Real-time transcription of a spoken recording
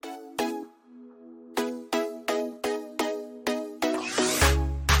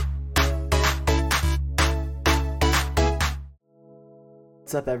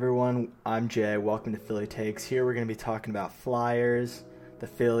What's up, everyone? I'm Jay. Welcome to Philly Takes. Here we're going to be talking about Flyers, the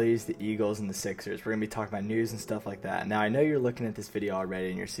Phillies, the Eagles, and the Sixers. We're going to be talking about news and stuff like that. Now, I know you're looking at this video already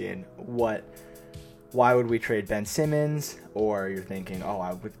and you're seeing why would we trade Ben Simmons? Or you're thinking, oh,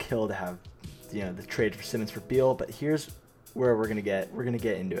 I would kill to have, the trade for Simmons for Beal. But here's where we're going to get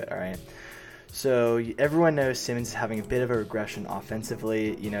into it, all right? So everyone knows Simmons is having a bit of a regression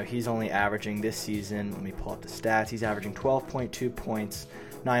offensively. He's only averaging this season, let me pull up the stats, he's averaging 12.2 points,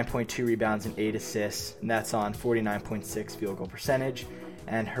 9.2 rebounds, and 8 assists, and that's on 49.6 field goal percentage,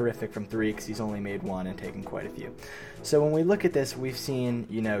 and horrific from three because he's only made one and taken quite a few. So when we look at this, we've seen,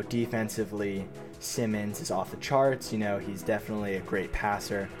 defensively, Simmons is off the charts. He's definitely a great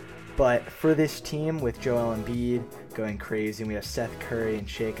passer. But for this team with Joel Embiid going crazy, and we have Seth Curry and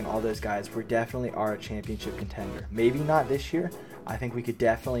Shake and all those guys, we definitely are a championship contender. Maybe not this year. I think we could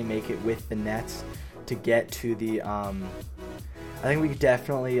definitely make it with the Nets to get to the I think we could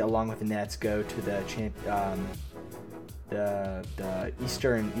definitely, along with the Nets, go to the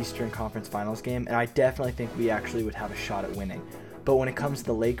Eastern Conference Finals game, and I definitely think we actually would have a shot at winning. But when it comes to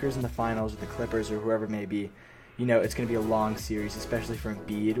the Lakers in the finals, or the Clippers, or whoever it may be, it's going to be a long series, especially for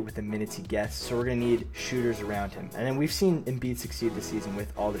Embiid with the minutes he gets. So we're going to need shooters around him. And then we've seen Embiid succeed this season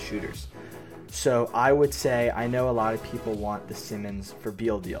with all the shooters. So I would say, I know a lot of people want the Simmons for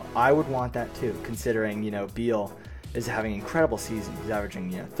Beal deal. I would want that too, considering, Beal is having an incredible season. He's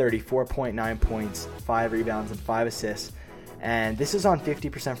averaging, 34.9 points, 5 rebounds, and 5 assists. And this is on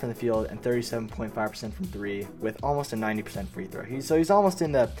 50% from the field and 37.5% from three with almost a 90% free throw. He's almost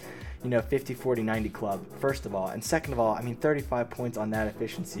in the 50, 40, 90 club, first of all. And second of all, 35 points on that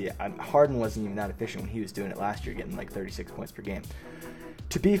efficiency. Harden wasn't even that efficient when he was doing it last year, getting like 36 points per game.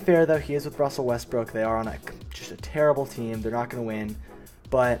 To be fair, though, he is with Russell Westbrook. They are on just a terrible team. They're not going to win.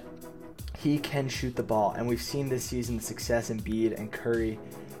 But he can shoot the ball. And we've seen this season the success Embiid and Curry,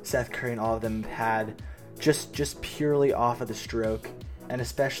 Seth Curry, and all of them had just purely off of the stroke. And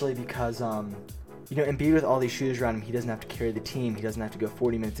especially because Embiid with all these shooters around him, he doesn't have to carry the team. He doesn't have to go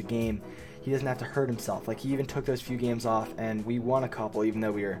 40 minutes a game. He doesn't have to hurt himself. Like, he even took those few games off, and we won a couple, even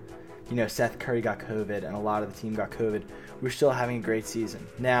though we were, Seth Curry got COVID, and a lot of the team got COVID. We're still having a great season.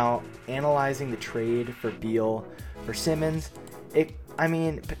 Now, analyzing the trade for Beal for Simmons,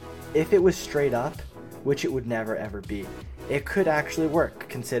 if it was straight up, which it would never, ever be, it could actually work,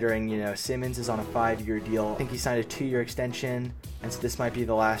 considering, Simmons is on a 5-year deal. I think he signed a 2-year extension, and so this might be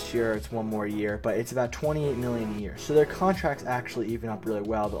the last year, it's one more year, but it's about $28 million a year. So their contracts actually even up really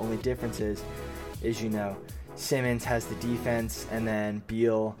well. The only difference is Simmons has the defense, and then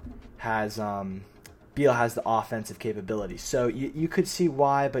Beal has the offensive capability. So you could see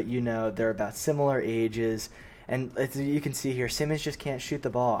why, but they're about similar ages, and you can see here, Simmons just can't shoot the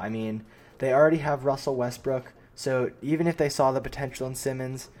ball. They already have Russell Westbrook, so even if they saw the potential in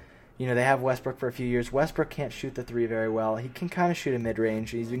Simmons, they have Westbrook for a few years. Westbrook can't shoot the three very well. He can kind of shoot a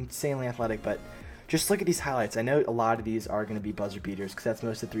mid-range. He's insanely athletic, but just look at these highlights. I know a lot of these are going to be buzzer beaters because that's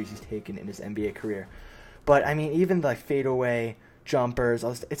most of the threes he's taken in his NBA career. But, even the fadeaway jumpers,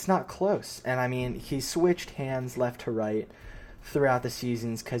 it's not close. And, he switched hands left to right throughout the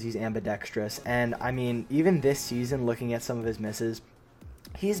seasons because he's ambidextrous. And, even this season, looking at some of his misses,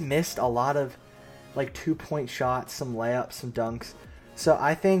 he's missed a lot of, 2-point shots, some layups, some dunks. So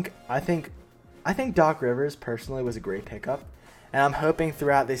I think Doc Rivers personally was a great pickup, and I'm hoping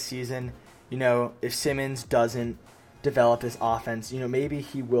throughout this season, if Simmons doesn't develop this offense, maybe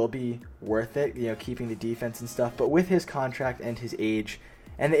he will be worth it, keeping the defense and stuff. But with his contract and his age,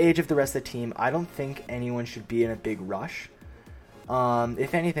 and the age of the rest of the team, I don't think anyone should be in a big rush.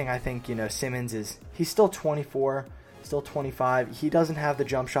 If anything, I think Simmons he's still 24, still 25. He doesn't have the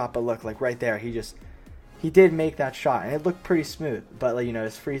jump shot, but look, right there, he did make that shot, and it looked pretty smooth. But,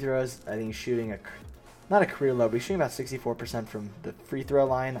 his free throws, I think he's shooting not a career low, but he's shooting about 64% from the free throw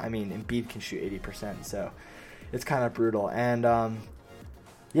line. Embiid can shoot 80%, so it's kind of brutal. And,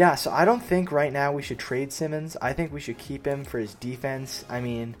 so I don't think right now we should trade Simmons. I think we should keep him for his defense.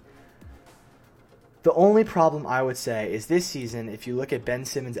 The only problem I would say is this season, if you look at Ben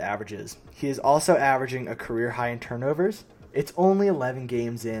Simmons' averages, he is also averaging a career high in turnovers. It's only 11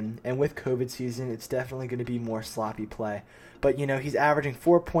 games in, and with COVID season, it's definitely going to be more sloppy play. But, he's averaging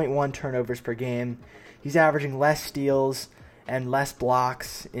 4.1 turnovers per game. He's averaging less steals and less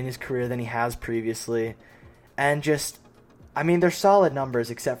blocks in his career than he has previously. And they're solid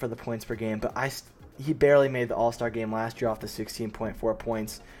numbers except for the points per game, but he barely made the All-Star game last year off the 16.4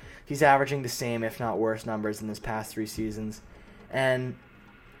 points. He's averaging the same, if not worse, numbers in this past 3 seasons. And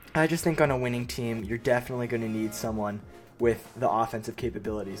I just think on a winning team, you're definitely going to need someone with the offensive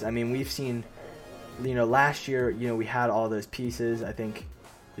capabilities. We've seen, last year, we had all those pieces. I think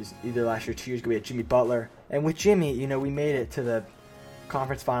either last year or 2 years ago, we had Jimmy Butler. And with Jimmy, you know, we made it to the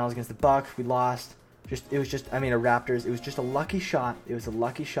conference finals against the Bucks. We lost. It was just, Raptors. It was just a lucky shot. It was a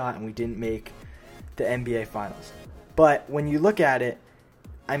lucky shot, and we didn't make the NBA Finals. But when you look at it,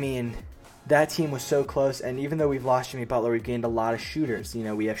 I mean, that team was so close, and even though we've lost Jimmy Butler, we've gained a lot of shooters. You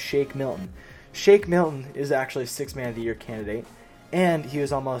know, we have Shake Milton. Shake Milton is actually a Sixth Man of the Year candidate, and he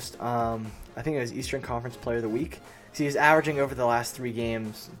was almost, I think it was Eastern Conference Player of the Week. So he was averaging over the last 3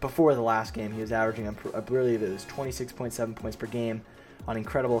 games, before the last game, he was averaging, I believe it was 26.7 points per game on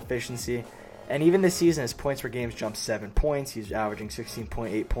incredible efficiency. And even this season, his points per game jumped 7 points. He's averaging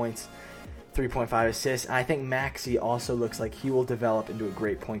 16.8 points, 3.5 assists. And I think Maxey also looks like he will develop into a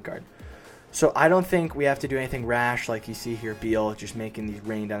great point guard. So I don't think we have to do anything rash like you see here, Beal just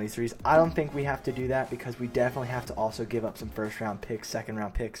raining down these threes. I don't think we have to do that because we definitely have to also give up some first-round picks,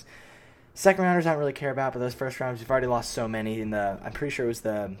 second-round picks. Second-rounders I don't really care about, but those first-rounders, we've already lost so many. I'm pretty sure it was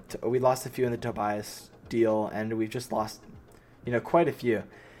we lost a few in the Tobias deal, and we've just lost, quite a few.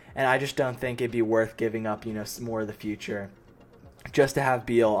 And I just don't think it'd be worth giving up, some more of the future just to have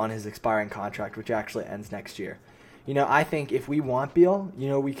Beal on his expiring contract, which actually ends next year. I think if we want Beal,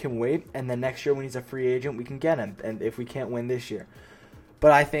 we can wait, and then next year when he's a free agent, we can get him, and if we can't win this year.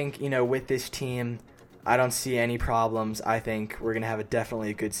 But I think, with this team, I don't see any problems. I think we're going to have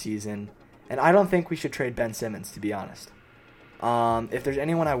definitely a good season. And I don't think we should trade Ben Simmons, to be honest. If there's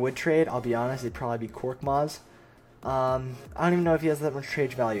anyone I would trade, I'll be honest, it'd probably be Korkmaz. I don't even know if he has that much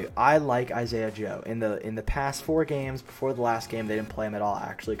trade value. I like Isaiah Joe. In the past 4 games, before the last game, they didn't play him at all,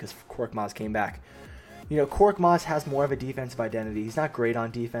 actually, because Korkmaz came back. Korkmaz has more of a defensive identity. He's not great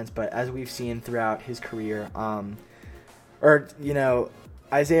on defense, but as we've seen throughout his career,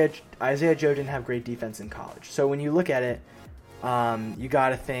 Isaiah Joe didn't have great defense in college. So when you look at it, you got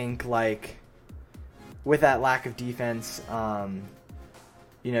to think, with that lack of defense,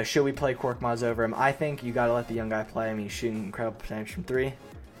 should we play Korkmaz over him? I think you got to let the young guy play. I mean, he's shooting incredible percentage from 3.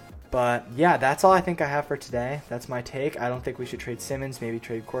 But, yeah, that's all I think I have for today. That's my take. I don't think we should trade Simmons, maybe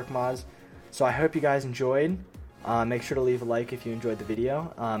trade Korkmaz. So I hope you guys enjoyed. Make sure to leave a like if you enjoyed the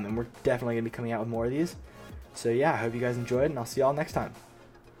video. And we're definitely going to be coming out with more of these. So, yeah, I hope you guys enjoyed, and I'll see y'all next time.